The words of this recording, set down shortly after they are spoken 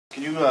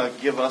Can you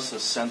give us a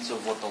sense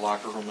of what the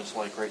locker room is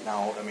like right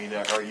now? I mean,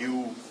 are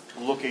you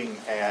looking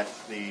at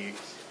the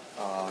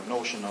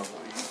notion of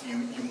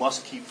you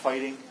must keep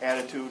fighting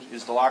attitude?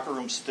 Is the locker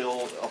room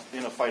still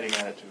in a fighting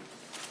attitude?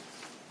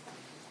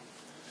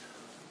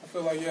 I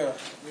feel like, yeah,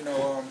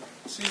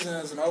 season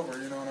isn't over,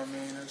 you know what I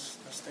mean? There's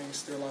things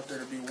still out there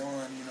to be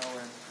won, and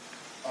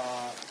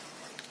I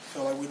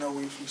feel like we know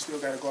we still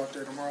got to go out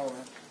there tomorrow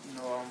and,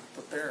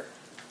 prepare.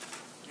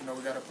 We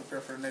got to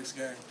prepare for the next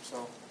game.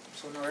 So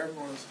no,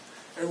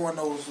 everyone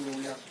knows what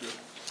we have to do.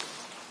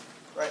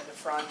 Right in the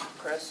front,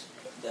 Chris.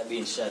 That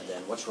being said,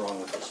 then, what's wrong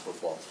with this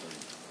football team?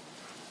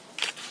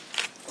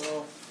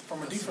 Well,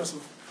 from a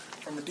defensive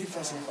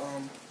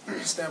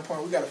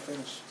standpoint, we got to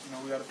finish.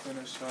 We got to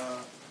finish.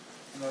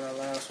 That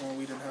last one,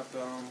 we didn't have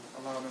to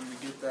allow them to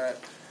get that,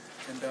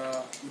 and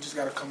we just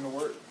got to come to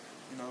work.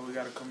 We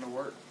got to come to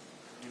work.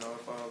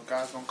 If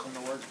guys don't come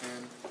to work,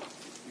 then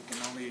you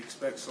can only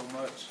expect so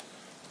much.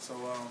 So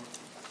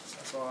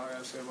that's all I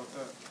got to say about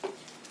that.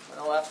 On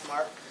the left,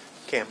 Mark.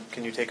 Cam,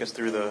 can you take us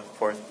through the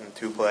 4th and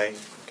 2 play,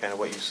 kind of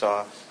what you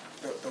saw?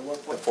 The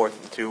what play? The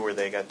 4th and 2, where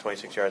they got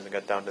 26 yards and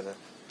got down to the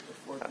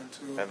 4th and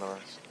 2.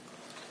 nonetheless.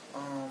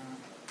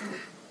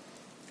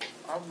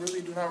 I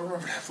really do not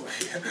remember that play.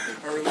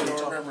 I really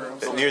don't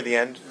remember. Near the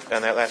end,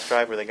 on that last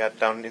drive, where they got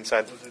down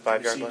inside the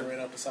 5-yard line? Right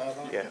up the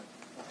sideline? Yeah.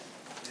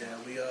 Yeah,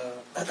 we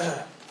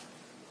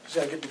just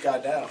got to get the guy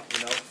down,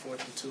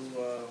 4th and 2,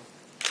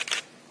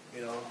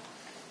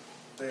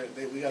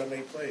 we got to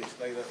make plays.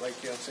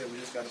 Like Cam said, we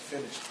just got to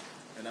finish.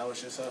 And that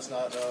was just us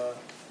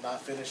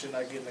not finishing,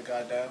 not getting the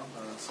guy down.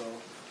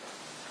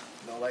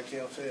 Like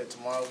Cam said,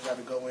 tomorrow we got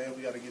to go in.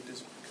 We got to get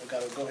this. We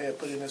got to go ahead and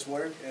put in this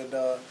work and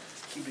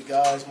keep the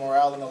guys'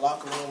 morale in the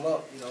locker room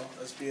up.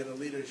 Us being the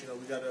leaders,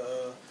 we got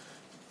to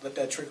let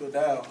that trickle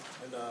down.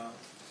 And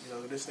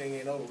this thing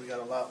ain't over. We got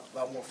a lot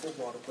more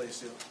football to play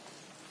still.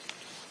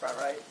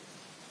 Right.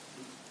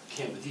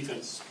 Cam, the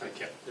defense kind of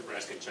kept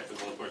Nebraska in check for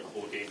the most part the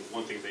whole game.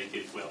 One thing they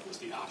did well was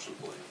the option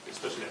play,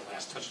 especially that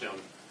last touchdown.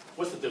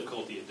 What's the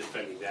difficulty in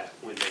defending that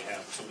when they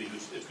have somebody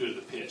who's as good at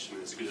the pitch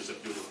and as good as they're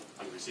doing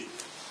on the receiver?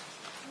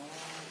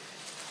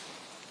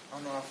 I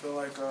don't know. I feel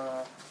like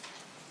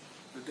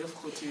the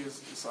difficulty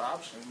is it's an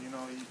option. You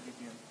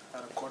can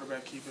have a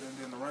quarterback keep it and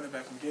then the running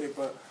back can get it.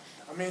 But,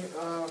 I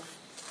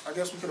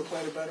guess we could have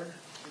played it better.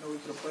 We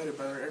could have played it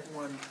better.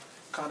 Everyone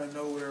kind of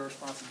know their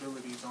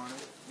responsibilities on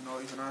it.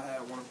 Even I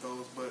had one of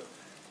those. But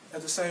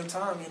at the same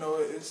time,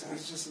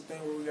 it's just a thing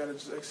where we got to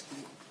just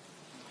execute.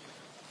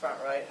 Front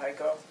right,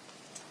 Heiko.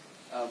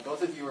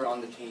 Both of you were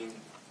on the team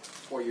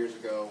 4 years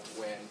ago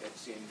when it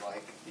seemed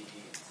like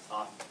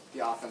the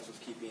offense was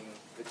keeping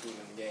the team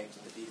in the games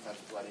and the defense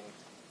was letting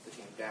the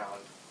team down.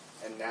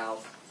 And now,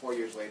 4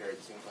 years later,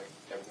 it seems like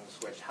everything's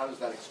switched. How does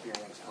that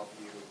experience help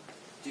you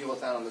deal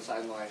with that on the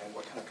sideline, and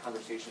what kind of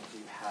conversations do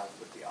you have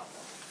with the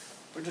offense?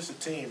 We're just a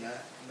team, man.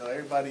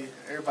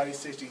 Everybody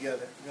sticks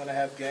together. We're gonna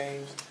have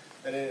games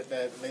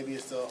that maybe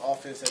it's the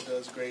offense that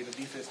does great, the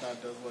defense not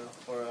does well,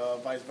 or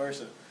vice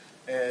versa.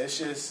 And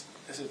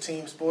it's a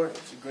team sport.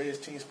 It's the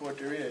greatest team sport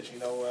there is.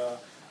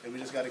 And we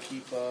just got to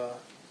keep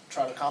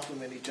trying to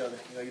complement each other.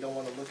 You don't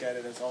want to look at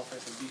it as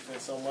offense and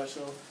defense so much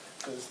so,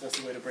 because that's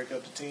the way to break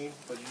up the team.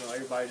 But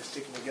everybody just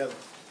sticking together,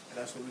 and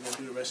that's what we're gonna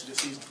do the rest of the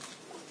season.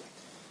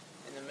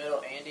 In the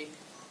middle, Andy.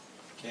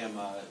 Cam,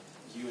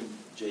 you and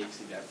Jake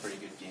seem to have pretty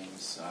good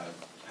games.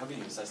 How can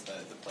you assess the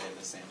play of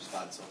the same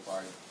spot so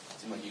far? It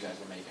seemed like you guys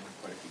were making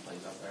quite a few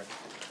plays out there.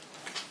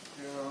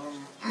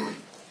 Yeah,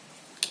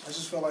 I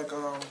just felt like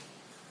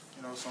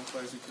some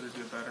plays we could have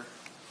did better.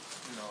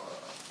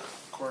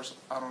 Of course,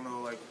 I don't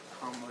know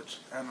how much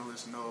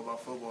analysts know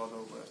about football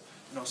though,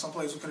 but some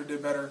plays we could have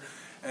did better.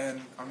 And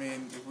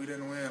if we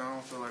didn't win, I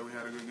don't feel like we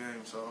had a good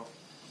game. So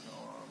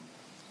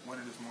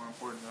winning is more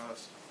important to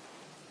us.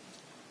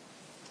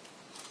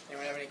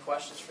 Anyone have any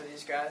questions for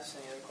these guys?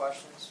 Any other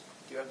questions?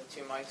 Do you have the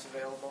 2 mics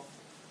available?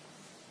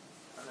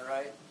 On the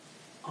right.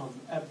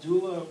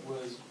 Abdullah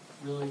was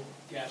really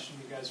gashing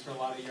you guys for a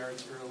lot of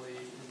yards early,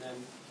 and then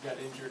got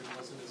injured and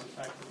wasn't as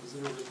effective. Was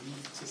it a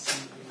relief to see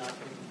him not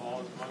getting the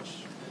ball as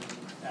much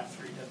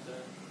after he had the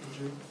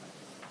injury?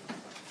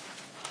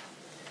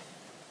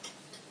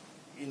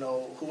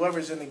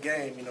 Whoever's in the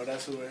game,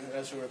 that's who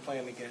we're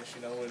playing against.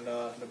 When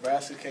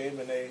Nebraska came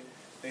and they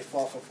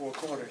fought for 4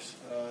 quarters.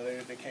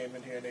 They came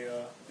in here and they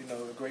a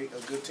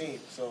good team.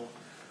 So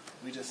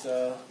we just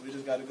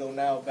got to go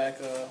now back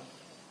to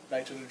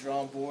the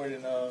drawing board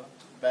and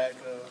back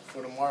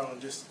for tomorrow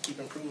and just keep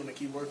improving and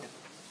keep working.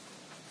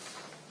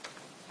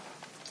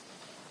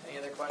 Any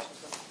other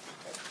questions?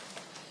 Okay.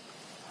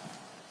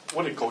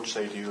 What did Coach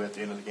say to you at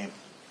the end of the game?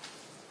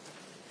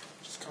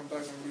 Just come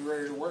back and be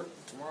ready to work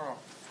tomorrow.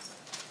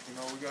 We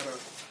got to,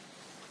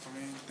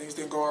 things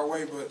didn't go our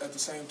way, but at the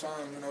same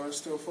time, it's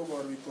still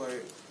football to be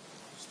played.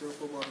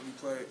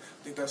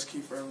 I think that's key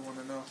for everyone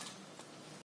to know.